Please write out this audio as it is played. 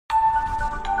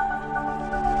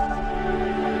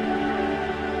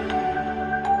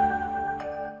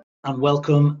and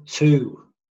welcome to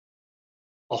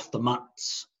Off the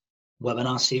Mats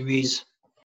webinar series.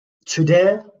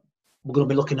 Today, we're going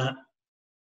to be looking at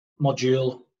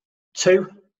module 2,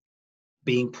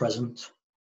 being present.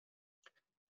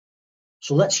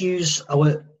 So let's use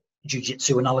our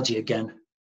jiu-jitsu analogy again.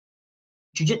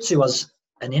 Jiu-jitsu has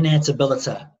an innate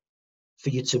ability for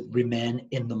you to remain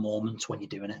in the moment when you're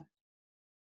doing it.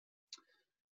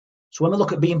 So when we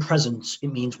look at being present,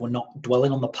 it means we're not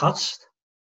dwelling on the past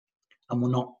and we're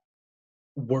not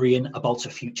worrying about a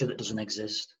future that doesn't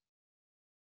exist.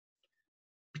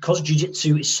 Because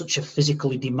jiu-jitsu is such a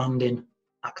physically demanding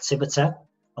activity,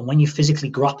 and when you're physically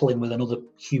grappling with another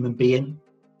human being,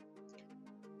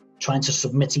 trying to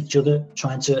submit each other,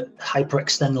 trying to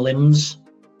hyperextend limbs,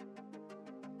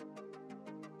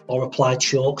 or apply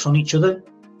chokes on each other,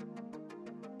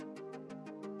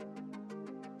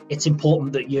 it's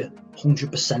important that you're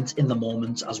 100% in the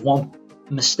moment, as one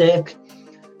mistake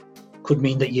could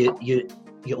mean that you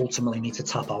ultimately need to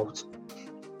tap out.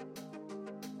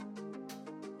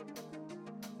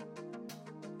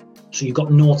 So you've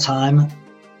got no time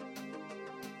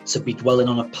to be dwelling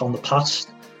on the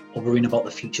past or worrying about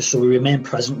the future. So we remain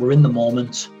present, we're in the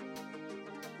moment.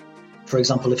 For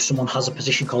example, if someone has a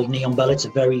position called knee on belly, it's a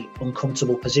very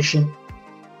uncomfortable position.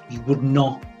 You would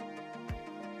not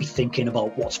be thinking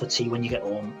about what's for tea when you get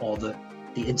home, or the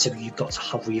interview you've got to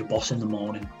have with your boss in the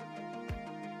morning,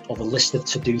 or the list of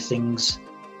to-do things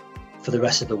for the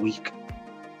rest of the week.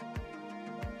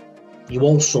 You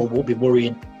also won't be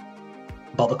worrying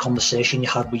about the conversation you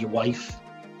had with your wife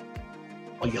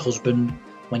or your husband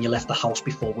when you left the house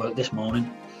before work this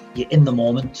morning. You're in the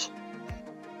moment.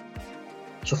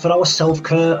 So for our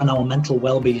self-care and our mental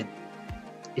well-being,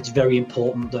 it's very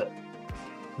important that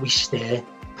we stay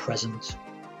present.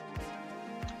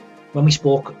 When we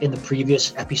spoke in the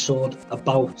previous episode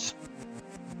about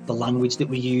the language that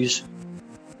we use,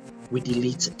 we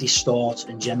delete, distort,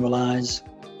 and generalize.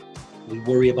 We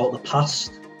worry about the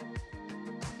past,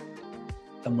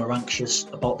 and we're anxious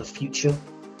about the future.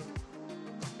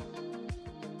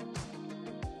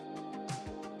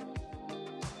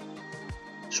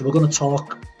 So we're going to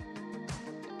talk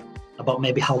about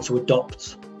maybe how to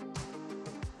adopt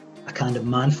a kind of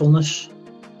mindfulness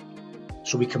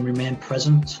so we can remain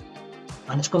present.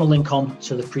 And it's going to link on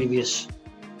to the previous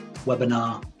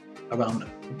webinar around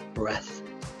breath.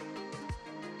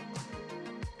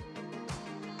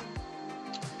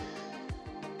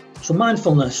 So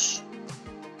mindfulness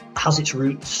has its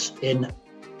roots in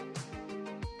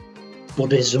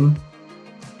Buddhism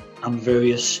and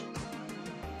various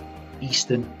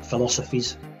Eastern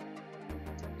philosophies.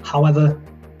 However,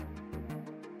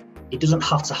 it doesn't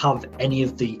have to have any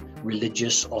of the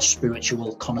religious or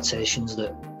spiritual connotations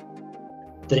that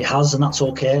it has, and that's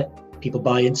okay. People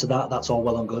buy into that, that's all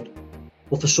well and good.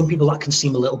 But for some people that can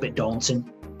seem a little bit daunting.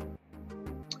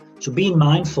 So being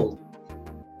mindful,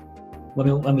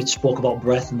 when we spoke about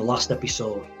breath in the last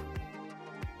episode,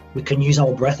 we can use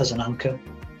our breath as an anchor.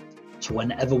 So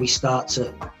whenever we start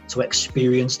to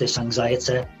experience this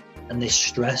anxiety and this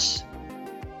stress,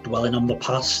 dwelling on the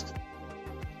past,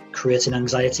 creating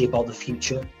anxiety about the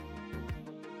future,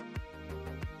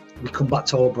 we come back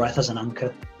to our breath as an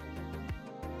anchor.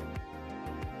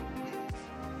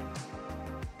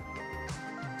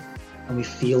 And we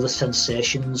feel the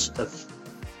sensations of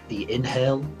the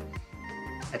inhale,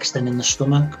 extending the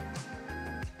stomach,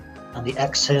 and the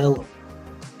exhale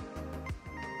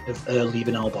of air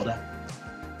leaving our body.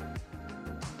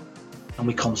 And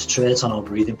we concentrate on our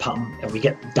breathing pattern, and we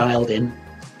get dialed in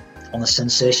on the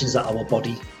sensations that our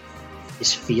body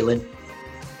is feeling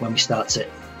when we start to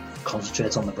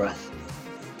concentrate on the breath.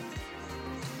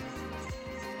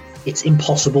 It's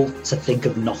impossible to think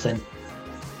of nothing.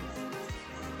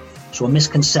 So a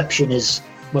misconception is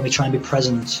when we try and be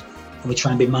present and we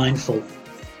try and be mindful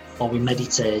or we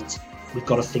meditate, we've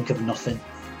got to think of nothing.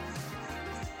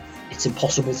 It's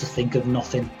impossible to think of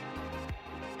nothing.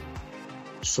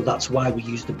 So that's why we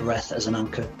use the breath as an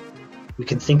anchor. We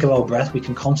can think of our breath, we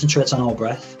can concentrate on our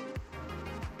breath,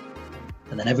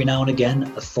 and then every now and again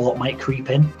a thought might creep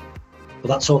in, but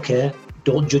that's okay.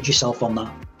 Don't judge yourself on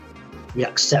that. We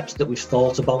accept that we've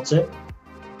thought about it,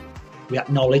 we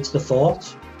acknowledge the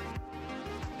thought,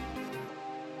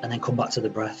 and then come back to the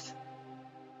breath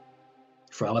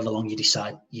for however long you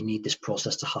decide you need this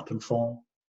process to happen for.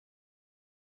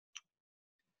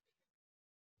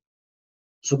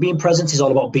 So being present is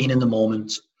all about being in the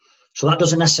moment. So that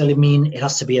doesn't necessarily mean it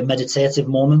has to be a meditative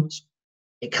moment.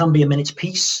 It can be a minute's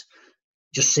piece.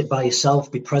 Just sit by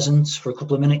yourself, be present for a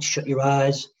couple of minutes, shut your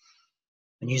eyes,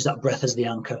 and use that breath as the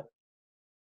anchor.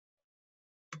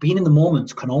 Being in the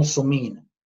moment can also mean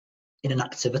in an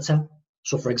activity.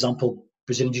 So for example,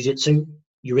 Brazilian Jiu-Jitsu,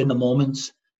 you're in the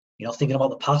moment. You're not thinking about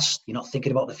the past. You're not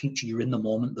thinking about the future. You're in the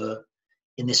moment there,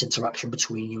 in this interaction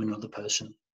between you and another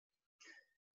person.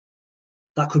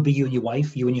 That could be you and your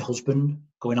wife, you and your husband,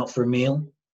 going out for a meal.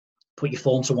 Put your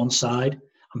phone to one side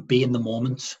and be in the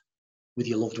moment with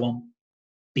your loved one.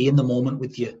 Be in the moment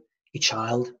with your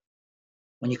child.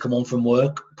 When you come home from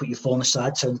work, put your phone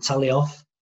aside, turn the telly off,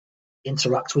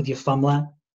 interact with your family,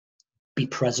 be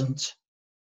present.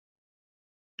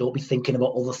 Don't be thinking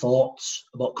about other thoughts,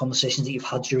 about conversations that you've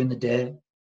had during the day.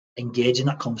 Engage in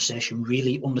that conversation,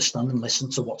 really understand and listen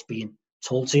to what's being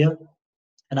told to you.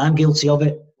 And I'm guilty of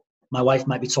it. My wife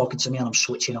might be talking to me and I'm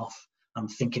switching off. I'm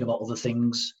thinking about other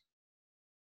things.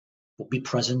 But be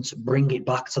present, bring it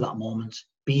back to that moment,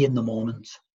 be in the moment.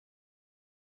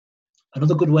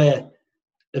 Another good way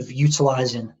of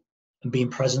utilizing and being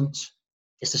present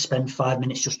is to spend 5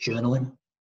 minutes just journaling,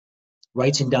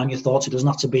 writing down your thoughts. It doesn't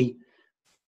have to be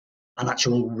an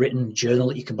actual written journal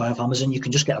that you can buy off Amazon. You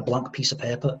can just get a blank piece of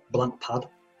paper, blank pad,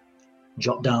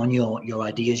 jot down your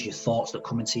ideas, your thoughts that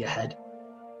come into your head,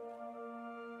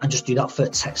 and just do that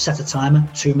for set a timer,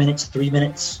 2 minutes, 3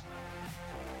 minutes.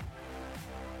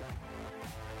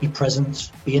 Be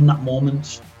present, be in that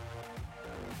moment,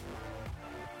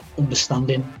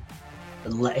 understanding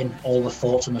and letting all the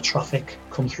thoughts and the traffic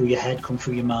come through your head, come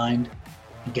through your mind,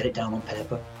 and get it down on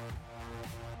paper.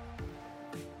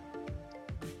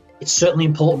 It's certainly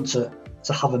important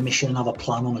to have a mission and have a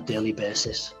plan on a daily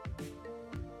basis.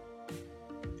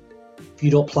 If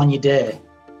you don't plan your day,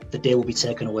 the day will be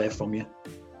taken away from you.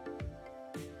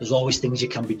 There's always things you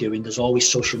can be doing. There's always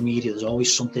social media. There's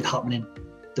always something happening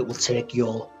that will take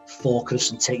your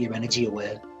focus and take your energy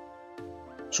away.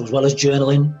 So as well as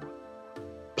journaling,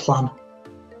 plan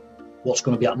what's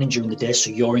going to be happening during the day so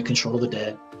you're in control of the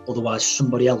day. Otherwise,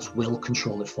 somebody else will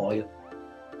control it for you.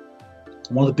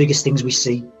 And one of the biggest things we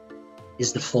see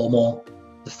is the FOMO,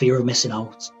 the fear of missing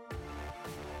out.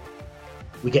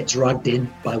 We get dragged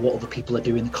in by what other people are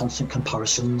doing, the constant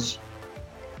comparisons.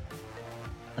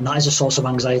 And that is a source of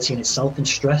anxiety in itself and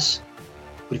stress.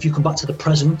 But if you come back to the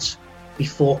present, be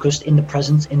focused in the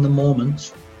present, in the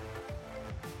moment,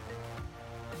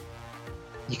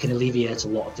 you can alleviate a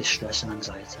lot of this stress and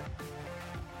anxiety.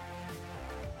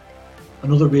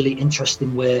 Another really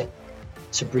interesting way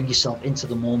to bring yourself into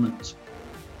the moment,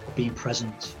 or being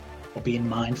present, or being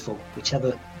mindful,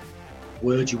 whichever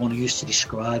word you want to use to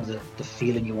describe the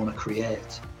feeling you want to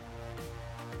create,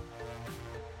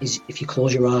 is if you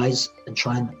close your eyes and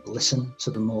try and listen to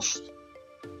the most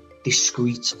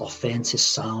discreet or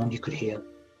faintest sound you could hear.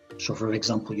 So for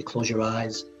example, you close your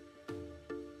eyes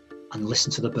and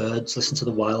listen to the birds, listen to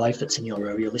the wildlife that's in your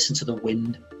area, listen to the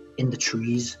wind in the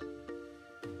trees,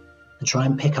 and try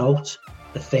and pick out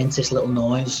the faintest little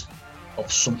noise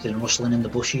of something rustling in the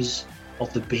bushes,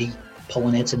 of the bee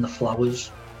pollinating the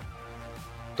flowers,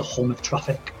 the hum of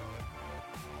traffic.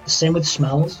 The same with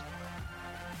smells.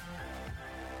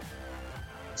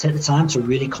 Take the time to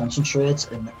really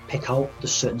concentrate and pick out the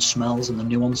certain smells and the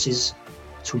nuances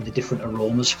between the different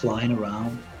aromas flying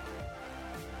around.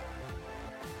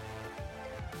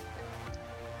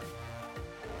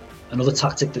 Another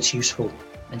tactic that's useful,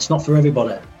 and it's not for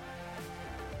everybody,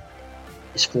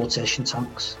 is flotation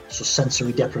tanks, so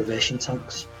sensory deprivation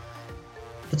tanks.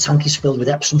 The tank is filled with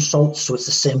Epsom salts, so it's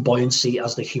the same buoyancy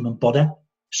as the human body,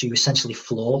 so you essentially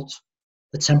float.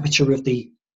 The temperature of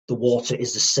the water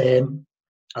is the same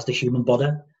as the human body,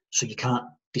 so you can't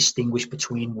distinguish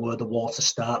between where the water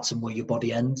starts and where your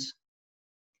body ends.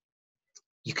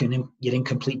 You're in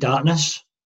complete darkness,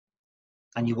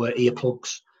 and you wear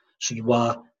earplugs, so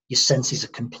your senses are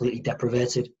completely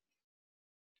deprivated.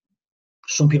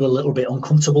 Some people are a little bit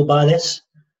uncomfortable by this.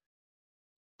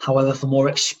 However, for more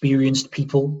experienced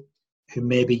people who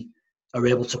maybe are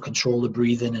able to control the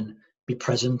breathing and be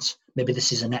present, maybe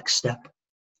this is a next step.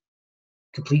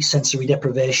 Complete sensory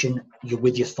deprivation, you're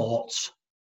with your thoughts.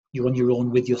 You're on your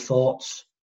own with your thoughts,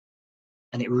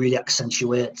 and it really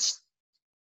accentuates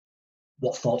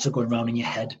what thoughts are going around in your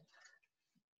head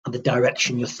and the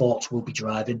direction your thoughts will be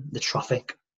driving, the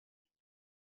traffic.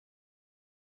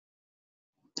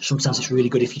 Sometimes it's really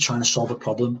good if you're trying to solve a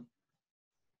problem.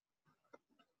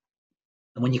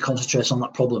 And when you concentrate on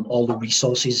that problem, all the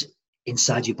resources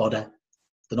inside your body,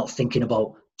 they're not thinking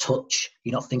about touch,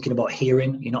 you're not thinking about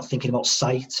hearing, you're not thinking about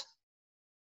sight.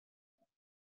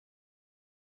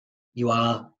 You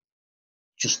are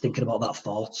just thinking about that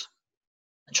thought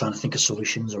and trying to think of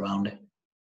solutions around it.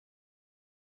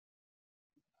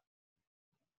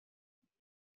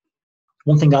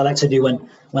 One thing I like to do when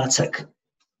I take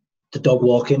the dog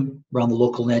walking around the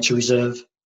local nature reserve,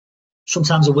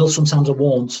 sometimes I will, sometimes I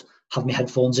won't, have my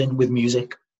headphones in with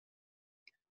music.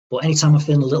 But anytime I'm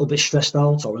feeling a little bit stressed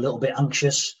out or a little bit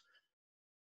anxious,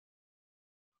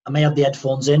 I may have the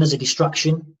headphones in as a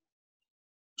distraction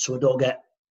so I don't get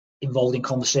involved in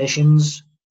conversations.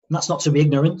 And that's not to be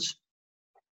ignorant.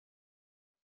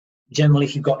 Generally,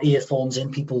 if you've got earphones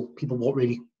in, people won't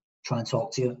really try and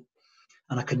talk to you.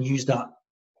 And I can use that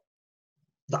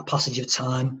passage of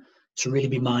time to really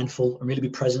be mindful and really be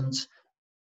present.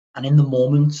 And in the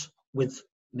moment, with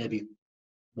maybe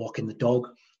walking the dog,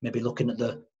 maybe looking at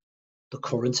the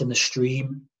current in the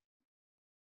stream.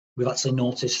 We've actually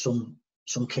noticed some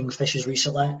kingfishers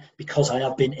recently because I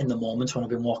have been in the moment when I've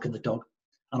been walking the dog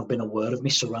and I've been aware of my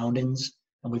surroundings,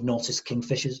 and we've noticed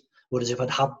kingfishers. Whereas if I'd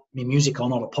had my music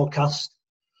on or a podcast,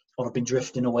 or I've been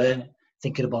drifting away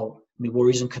thinking about my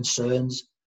worries and concerns,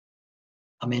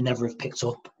 I may never have picked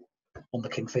up on the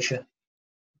kingfisher.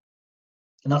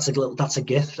 And that's a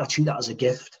gift. I treat that as a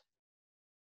gift.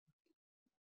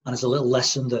 And it's a little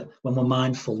lesson that when we're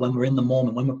mindful, when we're in the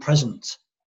moment, when we're present,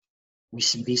 we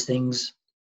see these things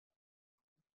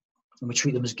and we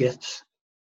treat them as gifts.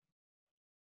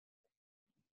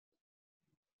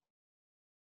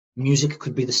 Music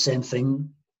could be the same thing.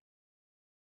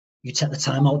 You take the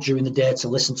time out during the day to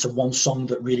listen to one song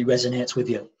that really resonates with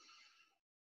you.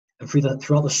 And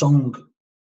throughout the song,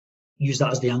 use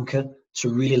that as the anchor to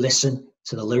really listen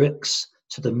to the lyrics,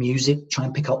 to the music, try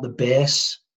and pick out the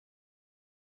bass,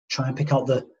 try and pick out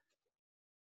the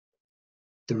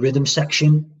rhythm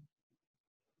section,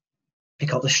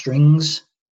 pick out the strings,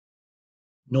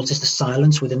 notice the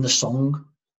silence within the song,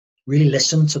 really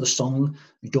listen to the song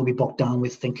and don't be bogged down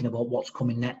with thinking about what's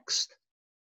coming next.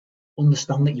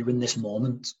 Understand that you're in this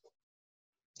moment.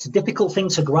 It's a difficult thing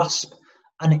to grasp,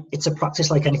 and it's a practice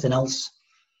like anything else.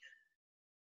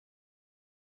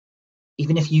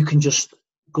 Even if you can just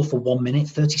go for 1 minute,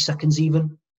 30 seconds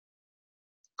even,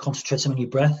 concentrating on your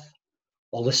breath,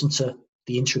 or listen to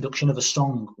the introduction of a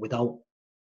song without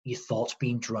your thoughts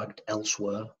being dragged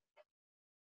elsewhere.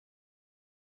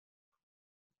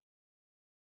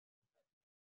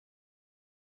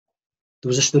 There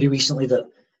was a study recently that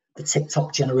the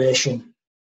TikTok generation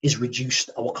is reduced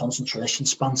our concentration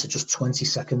span to just 20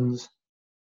 seconds.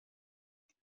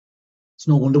 It's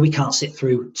no wonder we can't sit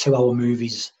through 2-hour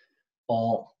movies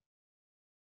or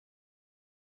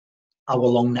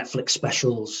hour-long Netflix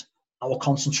specials. Our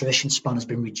concentration span has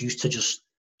been reduced to just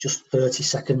 30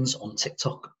 seconds on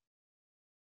TikTok.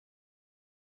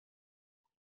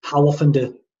 How often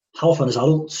as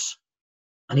adults,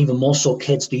 and even more so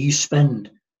kids, do you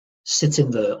spend sitting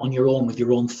there on your own with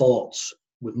your own thoughts,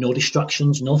 with no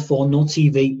distractions, no phone, no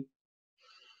TV?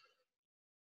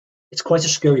 It's quite a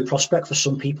scary prospect for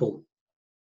some people.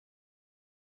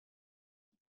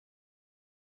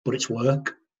 But it's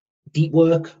work, deep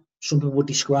work. Some people would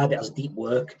describe it as deep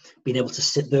work, being able to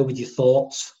sit there with your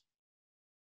thoughts,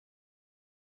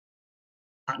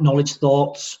 acknowledge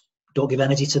thoughts, don't give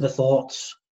energy to the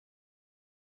thoughts,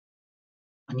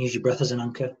 and use your breath as an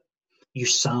anchor,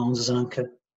 use sounds as an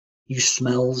anchor, use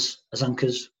smells as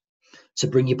anchors to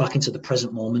bring you back into the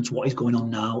present moment, what is going on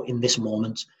now in this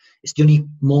moment. It's the only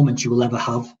moment you will ever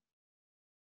have.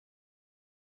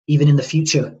 Even in the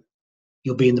future,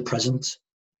 you'll be in the present,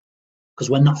 because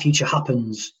when that future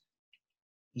happens,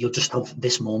 you'll just have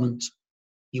this moment.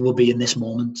 You will be in this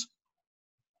moment.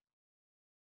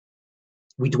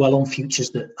 We dwell on futures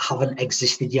that haven't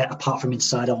existed yet, apart from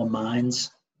inside our minds.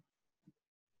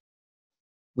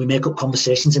 We make up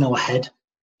conversations in our head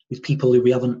with people who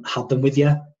we haven't had them with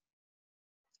yet.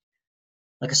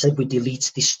 Like I said, we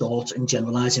delete, distort, and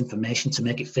generalize information to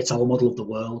make it fit our model of the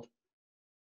world.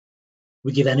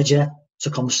 We give energy to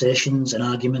conversations and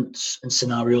arguments and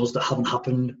scenarios that haven't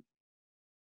happened.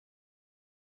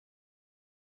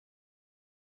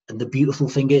 And the beautiful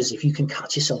thing is, if you can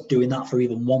catch yourself doing that for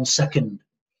even 1 second,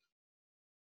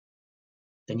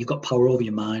 then you've got power over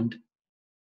your mind.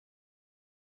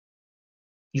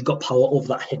 You've got power over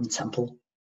that hidden temple.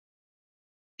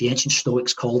 The ancient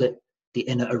Stoics called it the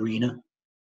inner arena.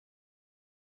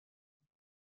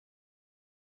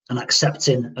 And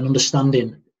accepting and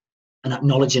understanding and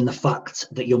acknowledging the fact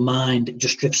that your mind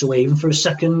just drifts away even for a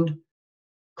second,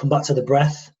 come back to the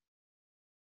breath.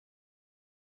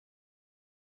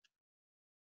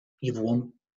 You've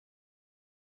won.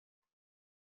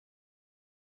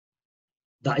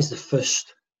 That is the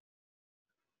first.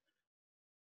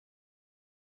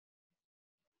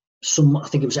 I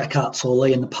think it was Eckhart Tolle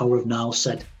in The Power of Now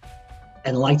said,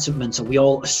 enlightenment, and we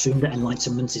all assume that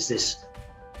enlightenment is this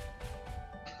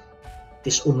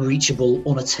unreachable,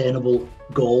 unattainable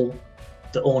goal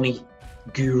that only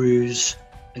gurus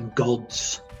and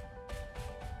gods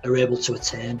are able to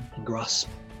attain and grasp.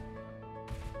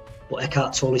 But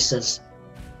Eckhart Tolle says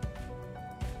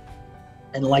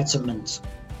enlightenment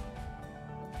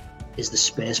is the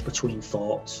space between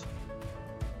thoughts.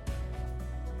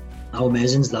 How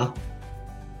amazing is that?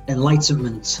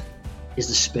 Enlightenment is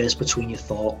the space between your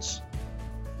thoughts.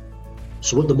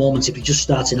 So at the moment, if you're just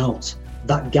starting out,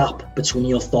 that gap between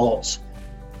your thoughts,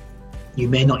 you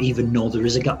may not even know there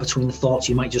is a gap between the thoughts.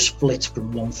 You might just flit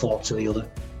from one thought to the other,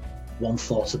 one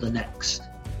thought to the next,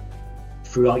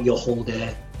 throughout your whole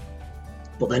day.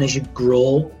 But then as you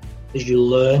grow, as you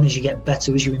learn, as you get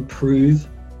better, as you improve,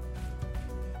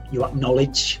 you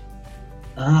acknowledge,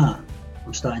 I'm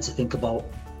starting to think about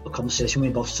a conversation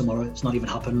with my boss tomorrow. It's not even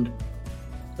happened.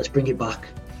 Let's bring it back.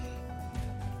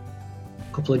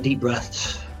 A couple of deep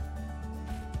breaths.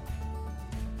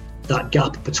 That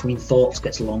gap between thoughts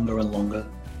gets longer and longer,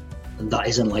 and that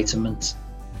is enlightenment.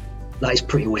 That is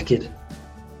pretty wicked.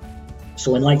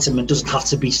 So enlightenment doesn't have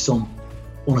to be some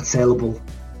unattainable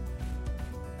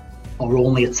or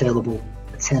only attainable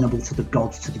to the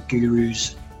gods, to the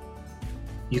gurus.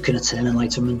 You can attain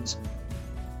enlightenment.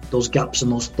 Those gaps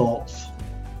and those thoughts,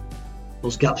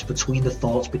 those gaps between the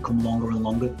thoughts become longer and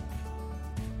longer.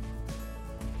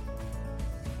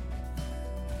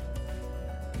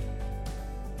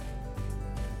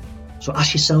 So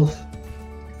ask yourself,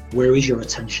 where is your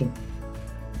attention?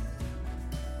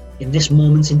 In this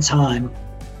moment in time,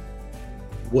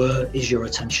 where is your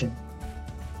attention?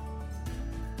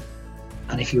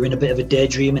 And if you're in a bit of a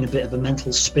daydream, in a bit of a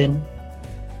mental spin,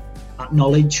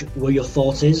 acknowledge where your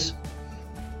thought is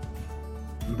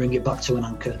and bring it back to an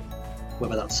anchor,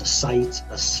 whether that's a sight,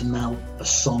 a smell, a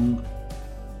song,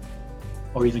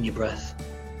 or even your breath.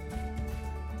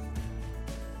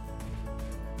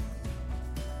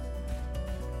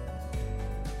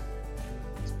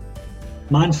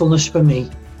 Mindfulness for me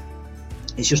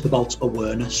is just about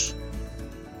awareness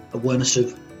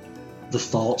of the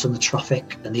thoughts and the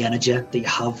traffic and the energy that you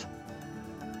have,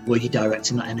 where you're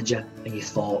directing that energy and your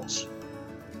thoughts.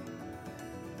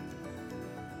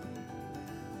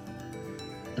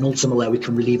 And ultimately, we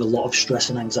can relieve a lot of stress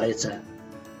and anxiety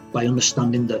by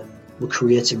understanding that we're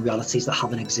creating realities that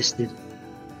haven't existed.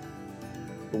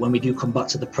 But when we do come back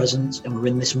to the present and we're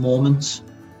in this moment,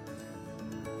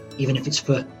 even if it's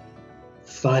for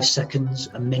 5 seconds,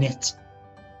 a minute,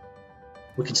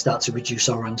 we can start to reduce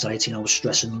our anxiety and our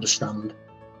stress and understand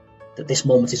that this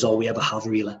moment is all we ever have,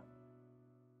 really.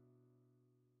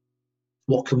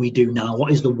 What can we do now?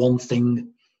 What is the one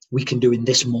thing we can do in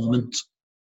this moment?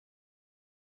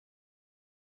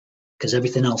 Because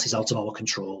everything else is out of our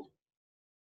control.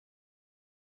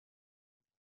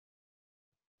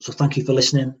 So thank you for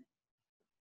listening.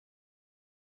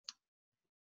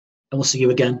 And we'll see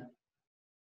you again